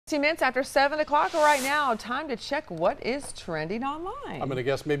Minutes after 7 o'clock right now, time to check what is trending online. I'm going to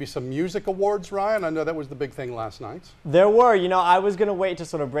guess maybe some music awards, Ryan. I know that was the big thing last night. There were. You know, I was going to wait to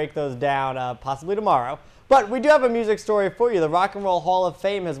sort of break those down possibly tomorrow. But we do have a music story for you. The Rock and Roll Hall of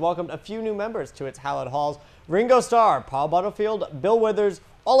Fame has welcomed a few new members to its hallowed halls. Ringo Starr, Paul Butterfield, Bill Withers,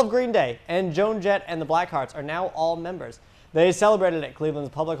 all of Green Day, and Joan Jett and the Blackhearts are now all members. They celebrated at Cleveland's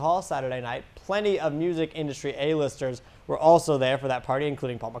Public Hall Saturday night. Plenty of music industry A-listers were also there for that party,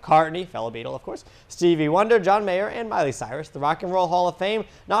 including Paul McCartney, fellow Beatle, of course, Stevie Wonder, John Mayer, and Miley Cyrus. The Rock and Roll Hall of Fame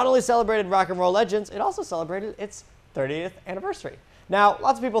not only celebrated rock and roll legends, it also celebrated its 30th anniversary. Now,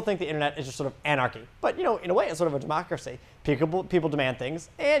 lots of people think the internet is just sort of anarchy, but, you know, in a way, it's sort of a democracy. People demand things,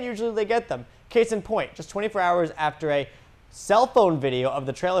 and usually they get them. Case in point, just 24 hours after a cell phone video of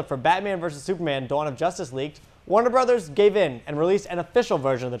the trailer for Batman vs. Superman: Dawn of Justice leaked, Warner Brothers gave in and released an official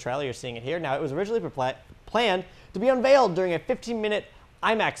version of the trailer. You're seeing it here. Now, it was originally planned to be unveiled during a 15-minute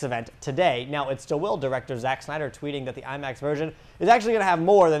IMAX event today. Now, it still will. Director Zack Snyder tweeting that the IMAX version is actually going to have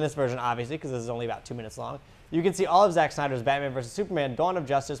more than this version, obviously, because this is only about 2 minutes long. You can see all of Zack Snyder's Batman vs. Superman: Dawn of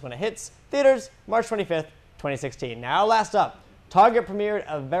Justice when it hits theaters March 25th, 2016. Now, last up, Target premiered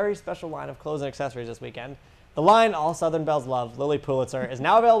a very special line of clothes and accessories this weekend. The line all Southern belles love, LILLY Pulitzer, is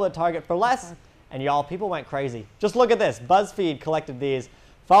now available at Target for less. And y'all, people went crazy. Just look at this. BuzzFeed collected these.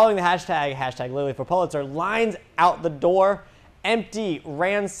 Following the hashtag Lily for Pulitzer, lines out the door, empty,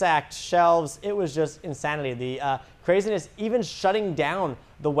 ransacked shelves. It was just insanity. The craziness even shutting down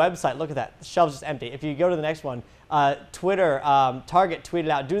the website. Look at that. The shelves just empty. If you go to the next one, Target tweeted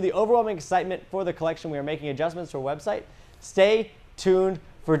out, due to the overwhelming excitement for the collection, we are making adjustments to our website. Stay tuned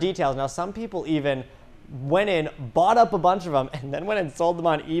for details. Now, some people even went in, bought up a bunch of them, and then went and sold them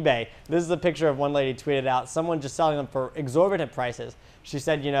on eBay. This is a picture of one lady tweeted out, someone just selling them for exorbitant prices. She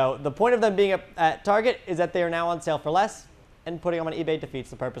said, you know, the point of them being at Target is that they are now on sale for less, and putting them on eBay defeats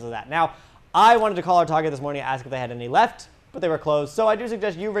the purpose of that. Now, I wanted to call our Target this morning and ask if they had any left, but they were closed, so I do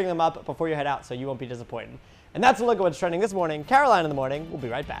suggest you ring them up before you head out so you won't be disappointed. And that's a look at what's trending this morning. Caroline in the Morning. We'll be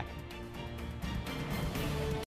right back.